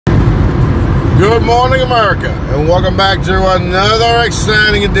Good morning, America, and welcome back to another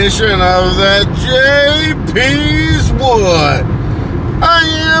exciting edition of that JP's Wood. I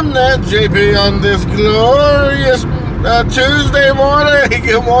am that JP on this glorious Tuesday morning.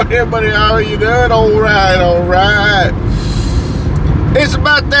 Good morning, everybody. How are you doing? All right. It's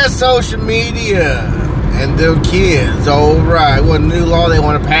about that social media and their kids. All right. What new law they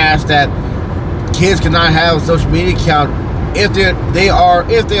want to pass that kids cannot have a social media account if they are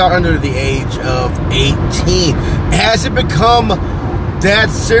under the age of 18. Has it become that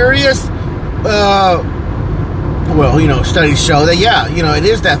serious? Well, studies show that it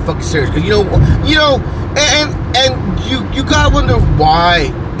is that fucking serious. Because you gotta wonder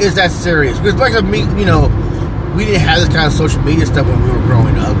why is that serious? Because we didn't have this kind of social media stuff when we were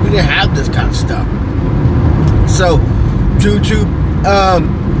growing up. We didn't have this kind of stuff. So to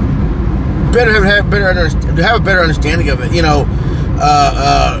have a better understanding of it,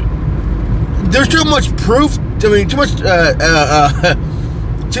 there's too much proof. I mean, too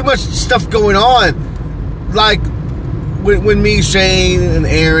much stuff going on. Like when me, Shane, and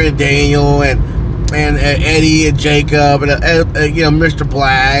Aaron, and Daniel, and Eddie, and Jacob, and Mr.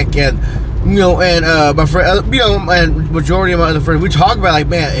 Black, and my friend, and majority of my other friends, we talk about like,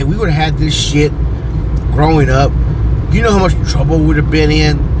 man, if we would have had this shit growing up, you know how much trouble we would have been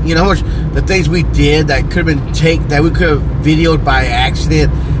in. You know how much the things we did that could have been that we could have videoed by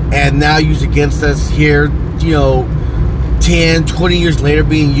accident and now used against us here, 10, 20 years later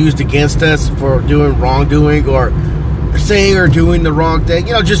being used against us for doing wrongdoing or saying or doing the wrong thing.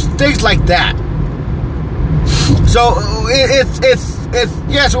 Just things like that. So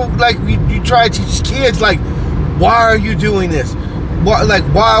so like you try to teach kids, like, why are you doing this?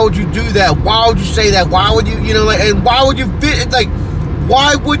 Why would you do that? Why would you say that? Why would you, and why would you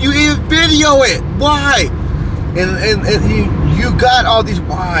why would you even video it? Why? And you got all these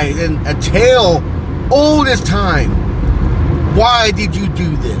why and a tale all this time. Why did you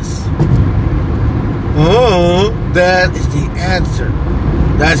do this? That is the answer.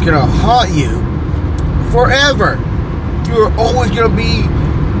 That's gonna haunt you forever. You're always gonna be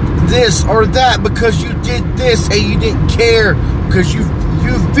this or that because you did this and you didn't care because you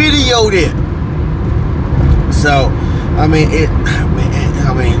videoed it. So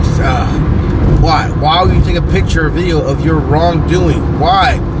why would you take a picture or video of your wrongdoing?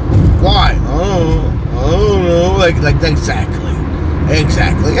 Why? I don't know. Like exactly.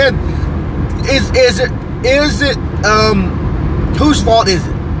 And is it whose fault is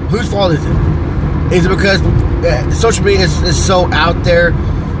it? Whose fault is it? Is it because social media is so out there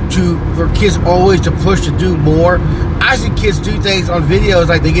for kids always to push to do more? I see kids do things on videos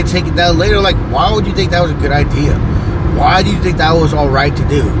like they get taken down later. Like, why would you think that was a good idea? Why do you think that was all right to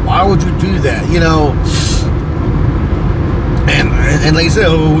do? Why would you do that? And like I said,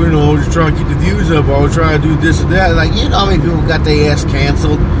 just trying to keep the views up. I was trying to do this and that. Like, how many people got their ass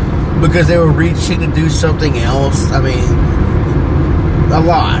canceled because they were reaching to do something else? I mean, a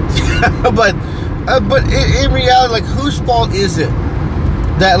lot. but in reality, like, whose fault is it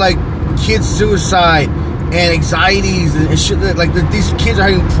that like kids suicide and anxieties and shit, like these kids are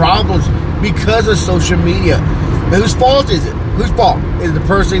having problems because of social media? Now, whose fault is it? Whose fault is the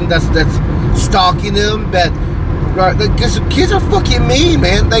person that's stalking them? Because kids are fucking mean,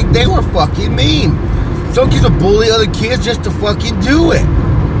 man. Like, they were fucking mean. Some kids will bully other kids just to fucking do it.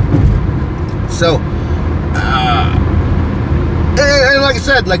 So, and like I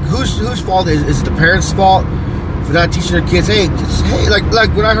said, like, whose fault is it? The parents' fault for not teaching their kids? Hey, like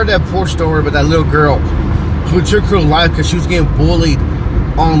when I heard that poor story about that little girl who took her life because she was getting bullied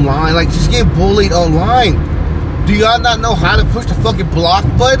online. Like, she's getting bullied online. Do y'all not know how to push the fucking block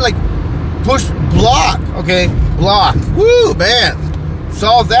button? Like, push block, okay? Block. Woo, man.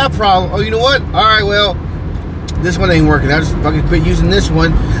 Solve that problem. Oh, you know what? Alright, well, this one ain't working. I just fucking quit using this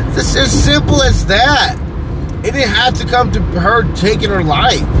one. It's as simple as that. It didn't have to come to her taking her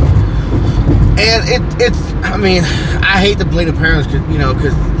life. And I hate to blame the parents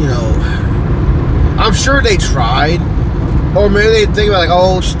because I'm sure they tried. Or maybe they think about, like,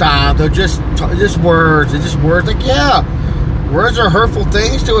 oh, stop, they're just words. They're just words. Like, yeah, words are hurtful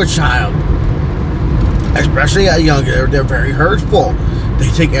things to a child. Especially at younger. They're very hurtful. They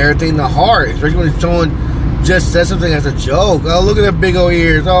take everything to heart. Especially when someone just says something as a joke. Oh, look at her big old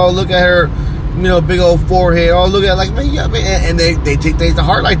ears. Oh, look at her, big old forehead. Oh, look at, like, man, yeah, man. And they take things to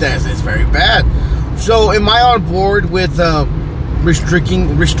heart like that. It's very bad. So, am I on board with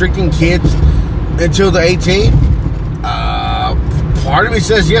restricting kids until they're 18? Part of me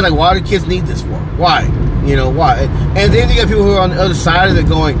says, yeah, like, why do kids need this for? Why? Why? And then you got people who are on the other side of it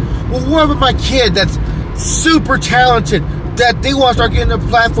going, well, what about my kid that's super talented, that they want to start getting their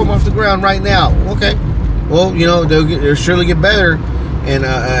platform off the ground right now. Okay, well, you know, they'll surely get better,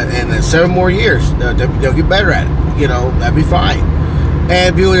 and 7 more years, they'll get better at it. You know, that'd be fine.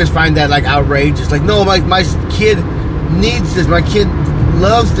 And people just find that like outrageous. Like, no, my kid needs this. My kid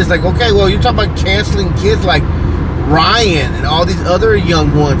loves this. Like, okay, well, you're talking about canceling kids like Ryan and all these other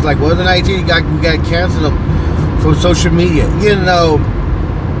young ones. Like, well, the 19 we got to cancel them from social media. You know,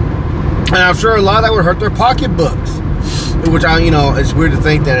 and I'm sure a lot of that would hurt their pocketbooks. Which it's weird to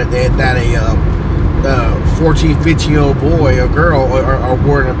think that a 14, 15-year-old boy or girl are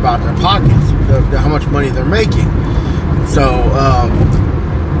worried about their pockets, how much money they're making. So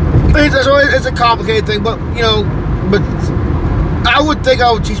it's a complicated thing, but I would think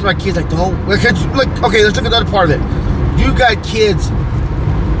I would teach my kids, like, don't, okay, let's look at the other part of it. You got kids,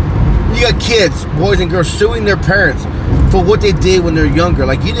 boys and girls, suing their parents for what they did when they're younger.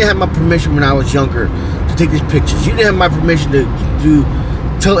 Like, you didn't have my permission when I was younger to take these pictures. You didn't have my permission to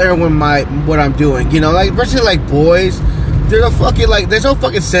tell everyone what I'm doing. You know, like, especially like boys, they're so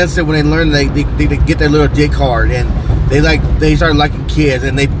fucking sensitive when they learn they get their little dick hard, and they start liking kids,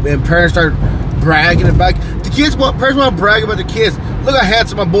 and parents start bragging about the kids. Parents want to brag about the kids. Look how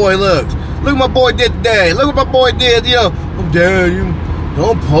handsome my boy looks. Look what my boy did today. Look what my boy did. You know, Dad, you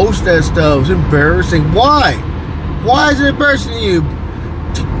don't post that stuff. It's embarrassing. Why? Why is it embarrassing to you?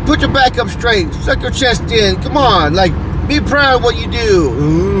 Put your back up straight. Suck your chest in. Come on, like, be proud of what you do. I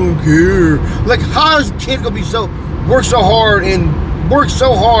don't care. Like, how is a kid gonna work so hard and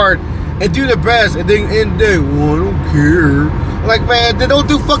do their best, and then end the day, well, I don't care. Like, man, then don't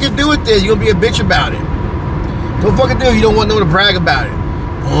fucking do it then. You're gonna be a bitch about it. Don't fucking do it. You don't want no one to brag about it. I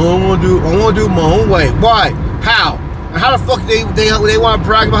want to do it my own way. Why? How? And how the fuck they want to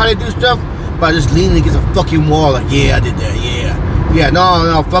brag about how they do stuff? By just leaning against a fucking wall, like, yeah, I did that, yeah.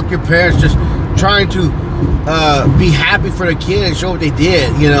 No, fuck your parents, just trying to be happy for their kid and show what they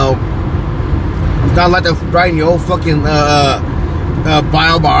did, you know. It's not like they're writing your old fucking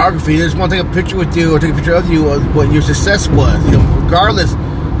biography. They just want to take a picture with you or take a picture of you of what your success was, you know, regardless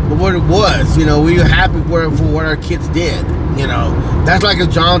of what it was. You know, we were happy for what our kids did, you know. That's like if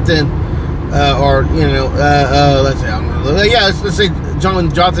Jonathan, let's say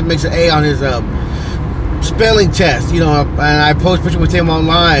Jonathan makes an A on his spelling test, you know, and I post a picture with him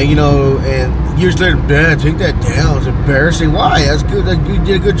online, you know, and years later, Dad, take that down. It's embarrassing. Why? That's good. You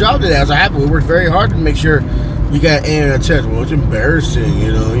did a good job today. I was happy. We worked very hard to make sure you got A on the test. Well, it's embarrassing,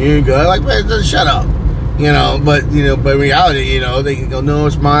 you know. You ain't good. Like, man, just shut up, you know. But in reality, you know, they can go, no,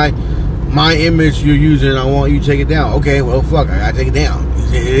 it's my image you're using. I want you to take it down. Okay, well, fuck, I gotta take it down.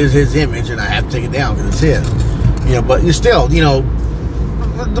 It is his image, and I have to take it down because it's his. You know, but you still, you know,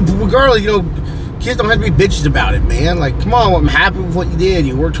 regardless, you know, kids don't have to be bitches about it, man. Like, come on, I'm happy with what you did.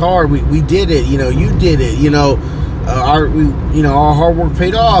 You worked hard. We did it. You know, you did it. You know, our hard work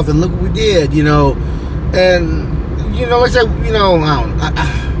paid off, and look what we did. You know, and you know, like I said, you know,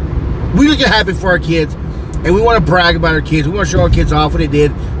 we just get happy for our kids, and we want to brag about our kids. We want to show our kids off what they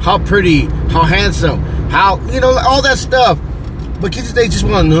did, how pretty, how handsome, how, you know, all that stuff. But kids today just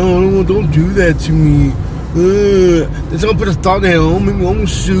want, no, don't do that to me. Then someone put a thought in their head, oh, maybe I'm gonna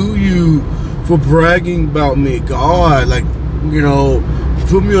sue you for bragging about me. God, like, you know,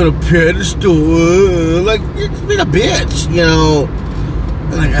 put me on a pedestal. Like, it's been a bitch, you know.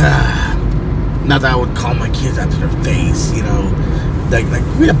 Like, not that I would call my kids out to their face, you know. Like,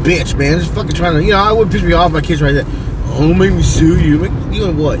 be a bitch, man. Just fucking trying to, you know, I would piss me off my kids right there. Oh, make me sue you. You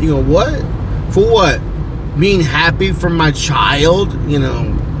know what? You know what? For what? Being happy for my child, you know.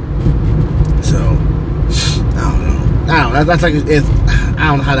 So, I don't know. That's like, I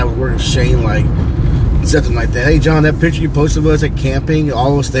don't know how that would work in Shane, like, something like that. Hey, John, that picture you posted of us at camping,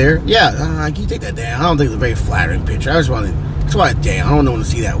 all of us there. Yeah, can you take that down? I don't think it's a very flattering picture. I just want it down. I don't want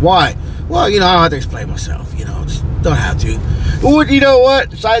to see that. Why? Well, you know, I don't have to explain myself. You know, just don't have to. But you know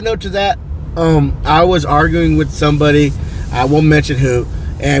what? Side note to that, I was arguing with somebody, I won't mention who,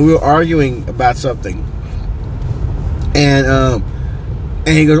 and we were arguing about something. And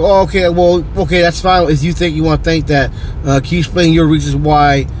he goes, oh, okay, that's fine. If you think you want to think that, can you explain your reasons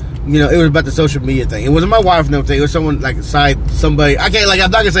why, you know, it was about the social media thing. It wasn't my wife, no thing. It was someone, like, somebody. I'm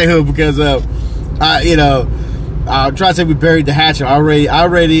not going to say who because, you know, I'll try to say we buried the hatchet. I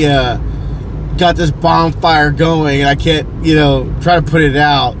already got this bonfire going, and I can't, you know, try to put it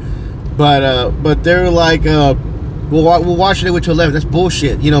out. But they're like, well, why should they wait till 11? That's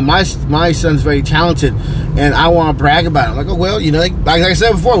bullshit. You know, my son's very talented, and I want to brag about it. I'm like, oh, well, you know, like I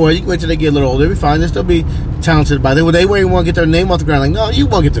said before, well, you can wait till they get a little older. They'll be fine. They'll still be talented about it. Well, they won't want to get their name off the ground. Like, no, you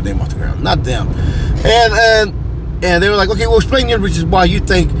won't get their name off the ground. Not them. And And they were like, okay, well, explain your reasons why you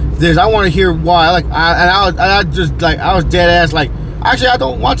think this. I want to hear why. I was dead ass like, actually, I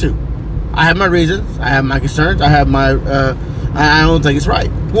don't want to. I have my reasons. I have my concerns. I have my, I don't think it's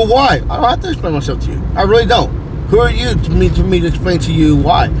right. Well, why? I don't have to explain myself to you. I really don't. Who are you to me to explain to you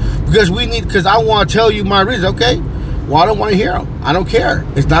why? Because I want to tell you my reasons, okay? Well, I don't want to hear them. I don't care.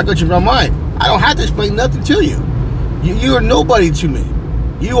 It's not going to change my mind. I don't have to explain nothing to you. You are nobody to me.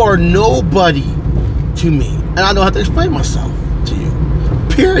 You are nobody to me. And I don't have to explain myself to you.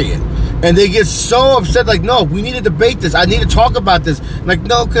 Period. And they get so upset, like, no, we need to debate this. I need to talk about this. I'm like,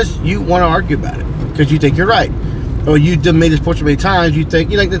 no, because you want to argue about it. Because you think you're right. Or you've made this point so many times, you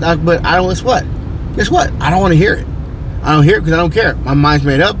think, but I don't, guess what? Guess what? I don't want to hear it. I don't hear it because I don't care. My mind's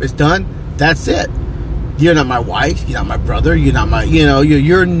made up. It's done. That's it. You're not my wife. You're not my brother. You're not my,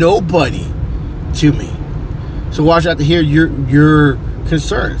 you're nobody to me. So why should I have to hear your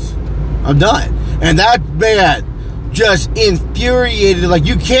concerns? I'm done. And that man just infuriated. Like,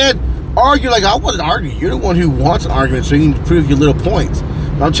 you can't argue. Like, I wasn't arguing. You're the one who wants an argument so you can prove your little points.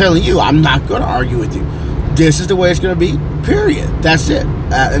 But I'm telling you, I'm not going to argue with you. This is the way it's going to be, period. That's it.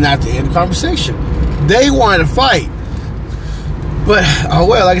 And that's the end of the conversation. They wanted to fight. But, oh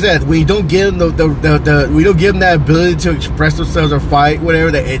well, like I said, we don't give them we don't give them that ability to express themselves or fight, whatever,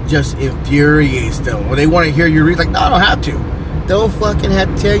 that it just infuriates them. When they want to hear your reasons, like, no, I don't have to. Don't fucking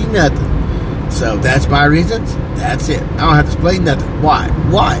have to tell you nothing. So that's my reasons. That's it. I don't have to explain nothing. Why?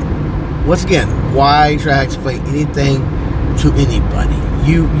 Once again, why should I explain anything to anybody?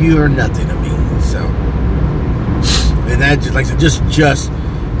 You are nothing to me. So, and that just, like I said, just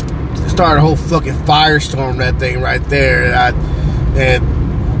started a whole fucking firestorm, that thing right there.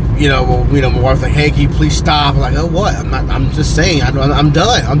 My wife's like, hey, can you please stop? I'm like, oh, what? I'm just saying, I'm done. I'm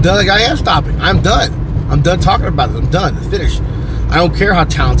done. Like, I am stopping. I'm done. I'm done talking about it. I'm done. It's finished. I don't care how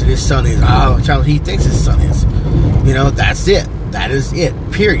talented his son is, how talented he thinks his son is. That's it. That is it.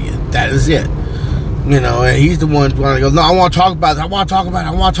 Period. That is it. And he's the one going to go, no, I want to talk about it. I want to talk about it.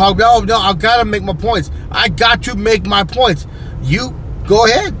 Oh, no, I've got to make my points. I got to make my points. You go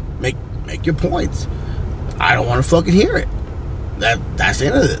ahead. Make your points. I don't want to fucking hear it. That's the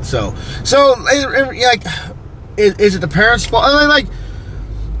end of it. So like, is it the parents' fault?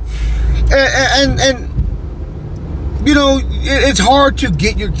 It's hard to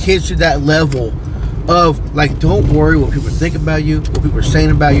get your kids to that level of, like, don't worry what people think about you, what people are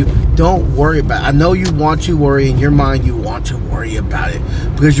saying about you. Don't worry about it. I know you want to worry in your mind. You want to worry about it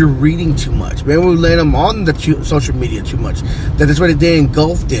because you're reading too much. Maybe we let them on the social media too much. That's why they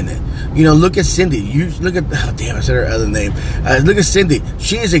engulfed in it. Look at Cindy. I said her other name. Look at Cindy.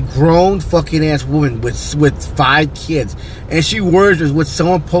 She is a grown fucking ass woman with 5 kids, and she worries when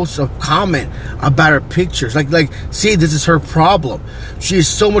someone posts a comment about her pictures. Like, see, this is her problem. She is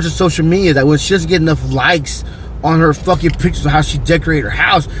so much on social media that when she doesn't get enough likes on her fucking pictures of how she decorated her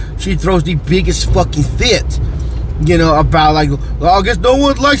house, she throws the biggest fucking fit. About, like, well, I guess no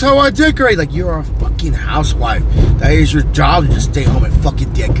one likes how I decorate. Like, you're a fucking housewife. That is your job, to just stay home and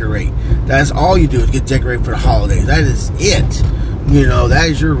fucking decorate. That's all you do, is get decorated for the holidays. That is it. That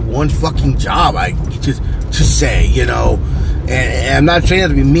is your one fucking job, I just to say, And I'm not saying that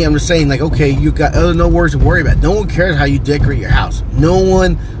to be me. I'm just saying, like, okay, you got no worries to worry about. No one cares how you decorate your house. No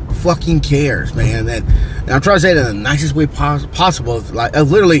one fucking cares, man. And I'm trying to say that in the nicest way possible. Like,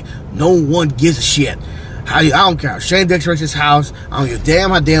 literally, no one gives a shit. I don't care how Shane decorates his house. I don't give a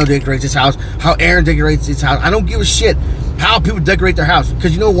damn how Daniel decorates his house. How Aaron decorates his house. I don't give a shit how people decorate their house.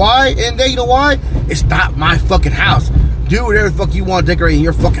 Because you know why? And you know why? It's not my fucking house. Do whatever the fuck you want to decorate in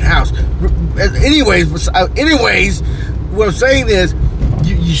your fucking house. Anyways, what I'm saying is,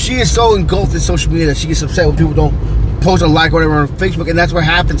 she is so engulfed in social media that she gets upset when people don't post a like or whatever on Facebook. And that's what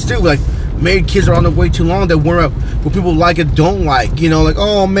happens too. Like, married kids are on the way too long. They worry about what people like and don't like. Like,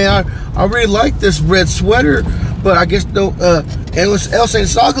 oh man, I really like this red sweater, but I guess no. And else saying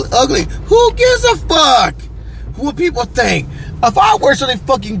it's ugly. Who gives a fuck what people think? If I wear something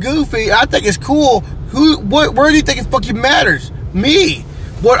fucking goofy, I think it's cool. Where do you think it fucking matters? Me.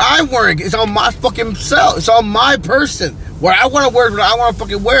 What I'm wearing is on my fucking self. It's on my person. What I want to wear is what I want to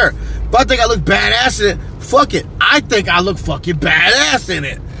fucking wear. If I think I look badass in it, fuck it. I think I look fucking badass in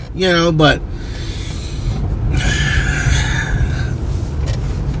it. But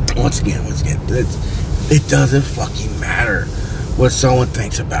once again, it doesn't fucking matter what someone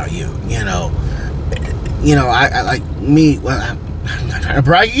thinks about you. I like me. Well, I'm not trying to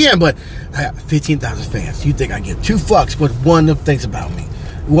brag again, but I got 15,000 fans. You think I give 2 fucks what one of them thinks about me?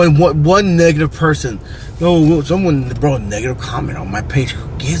 One negative person. No, someone wrote a negative comment on my page. Who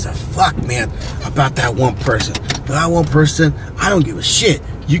gives a fuck, man, about that one person? That one person, I don't give a shit.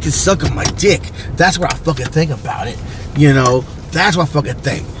 you can suck on my dick. That's what I fucking think about it. You know, that's what I fucking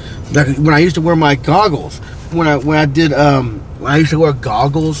think. Like when I used to wear my goggles, when I used to wear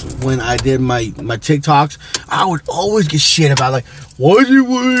goggles when I did my TikToks, I would always get shit about like, why'd you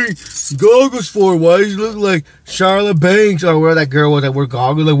wear goggles for? Why does he look like Charlotte Banks or where that girl was that wore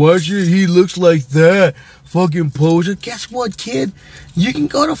goggles? Like, why should he looks like that? Fucking poser. Guess what, kid? You can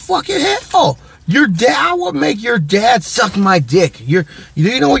go to fucking hell. Your dad, I would make your dad suck my dick. You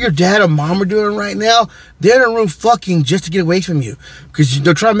know what your dad or mom are doing right now? They're in a room fucking just to get away from you. Because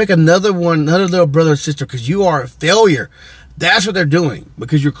they're trying to make another little brother or sister because you are a failure. That's what they're doing.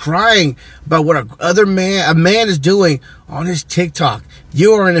 Because you're crying about what a man is doing on his TikTok.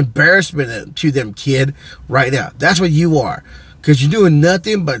 You are an embarrassment to them, kid, right now. That's what you are. Because you're doing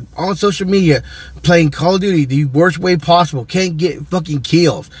nothing but on social media playing Call of Duty the worst way possible. Can't get fucking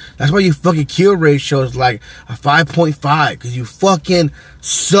kills. That's why your fucking kill ratio is like a 5.5. Because you fucking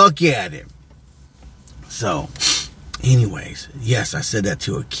suck at it. So, anyways, yes, I said that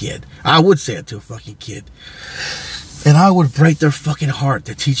to a kid. I would say it to a fucking kid. And I would break their fucking heart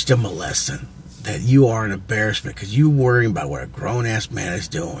to teach them a lesson. That you are an embarrassment. Because you're worrying about what a grown-ass man is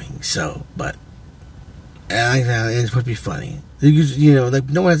doing. So, but... And it's supposed to be funny. You know, like,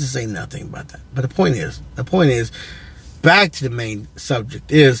 no one has to say nothing about that. But the point is, back to the main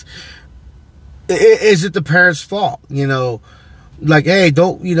subject is it the parents' fault? You know, like, hey,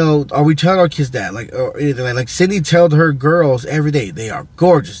 don't, you know, are we telling our kids that? Like, or anything like Cindy tells her girls every day, they are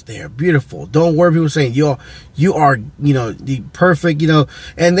gorgeous, they are beautiful. Don't worry, people saying you are, you know, the perfect, you know,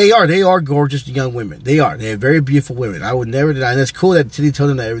 and they are gorgeous young women. They're very beautiful women. I would never deny. And it's cool that Cindy tells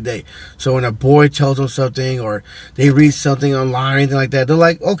them that every day. So when a boy tells them something or they read something online, anything like that, they're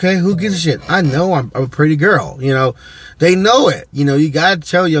like, okay, who gives a shit? I know I'm a pretty girl, you know. They know it. You know, you gotta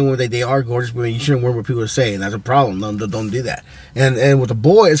tell young women that they are gorgeous women. You shouldn't worry what people are saying. That's a problem. Don't do that. And with the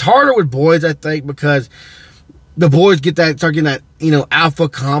boy, it's harder with boys, I think, because the boys start getting that, you know, alpha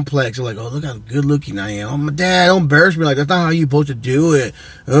complex. They're like, oh, look how good looking I am. Oh, my dad, don't embarrass me. Like, that's not how you're supposed to do it.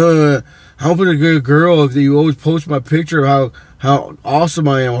 I'm a good girl if you always post my picture of how awesome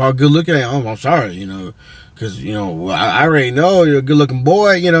I am, how good looking I am. I'm sorry, you know, because, you know, I already know you're a good looking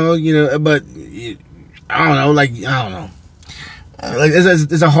boy, you know, but I don't know, like, I don't know. Like,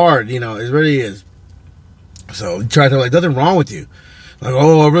 it's a hard, you know, it really is. So you try to, like, nothing wrong with you. Like,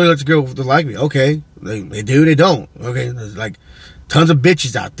 oh, I really like the girl to like me. Okay. They do, they don't. Okay. There's like tons of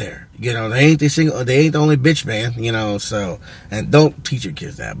bitches out there. You know, they ain't the only bitch, man. You know, so, and don't teach your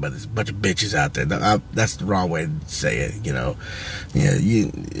kids that, but there's a bunch of bitches out there. That's the wrong way to say it, you know.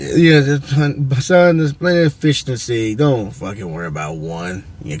 Yeah, son, there's plenty of fish to see. Don't fucking worry about one.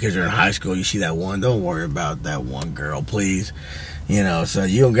 Yeah, because you're in high school, you see that one. Don't worry about that one girl, please. You know, so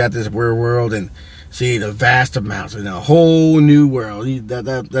you don't got this weird world and see the vast amounts in a whole new world.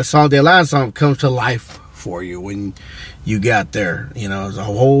 That song, the Atlanta song, comes to life for you when you got there. You know, it's a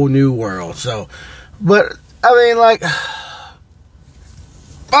whole new world. So, but I mean, like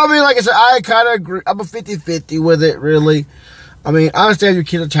I said, I kind of agree. I'm a 50-50 with it, really. I mean, I understand your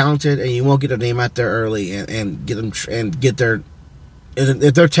kids are talented and you won't get their name out there early and get them and get their.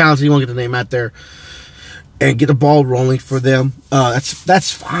 If they're talented, you won't get the name out there and get the ball rolling for them.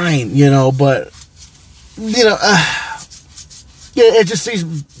 That's fine, you know, but. You know, yeah, it just seems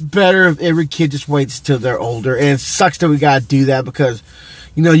better if every kid just waits till they're older. And it sucks that we gotta do that because,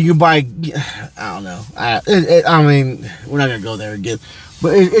 you know, you can buy, I don't know. I mean, we're not gonna go there again.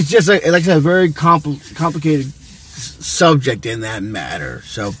 But it's just, like I said, a very complicated subject in that matter.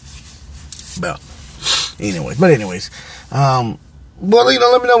 So, well, anyways. Well, you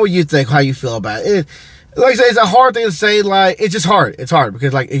know, let me know what you think, how you feel about it. Like I say, it's a hard thing to say. Like, it's just hard. It's hard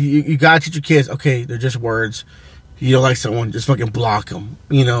because, like, you gotta teach your kids. Okay, they're just words. You don't like someone, just fucking block them.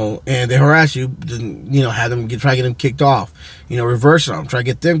 You know, and they harass you, then, you know, have them try to get them kicked off. You know, reverse them, try to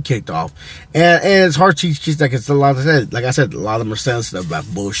get them kicked off. And it's hard to teach kids. Like it's a lot of like I said, a lot of them are sensitive about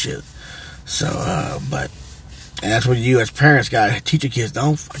bullshit. So, but. And that's what you as parents gotta teach your kids.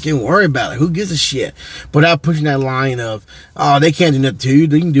 Don't fucking worry about it. Who gives a shit? Without pushing that line of, oh, they can't do nothing to you.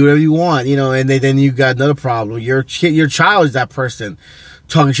 They can do whatever you want, you know. And then you got another problem. Your child is that person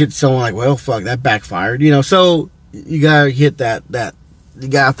talking shit to someone like, well, fuck, that backfired, you know. So you gotta hit that. You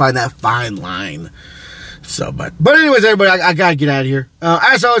gotta find that fine line. So, but anyways, everybody, I gotta get out of here.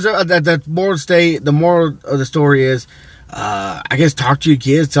 As always, the moral of the story is. I guess talk to your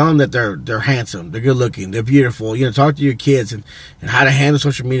kids, tell them that they're handsome, they're good looking, they're beautiful. You know, talk to your kids and how to handle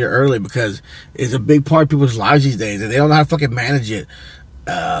social media early because it's a big part of people's lives these days and they don't know how to fucking manage it.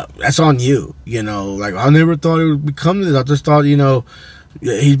 That's on you. You know, like I never thought it would become this. I just thought, you know,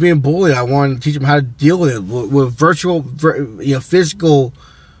 he's being bullied. I wanted to teach him how to deal with it with virtual, you know, physical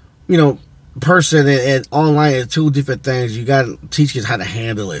person and online are two different things. You got to teach kids how to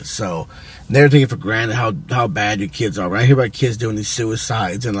handle it. So never take it for granted how bad your kids are. When I hear about kids doing these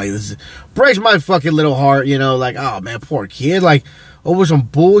suicides and like this breaks my fucking little heart. Like, oh man, poor kid. Like over some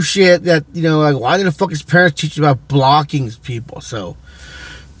bullshit that like why didn't the fuck his parents teach you about blocking people? So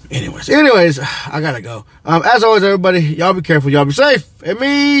anyways, I gotta go. As always, everybody, y'all be careful, y'all be safe, and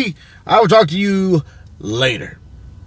I will talk to you later.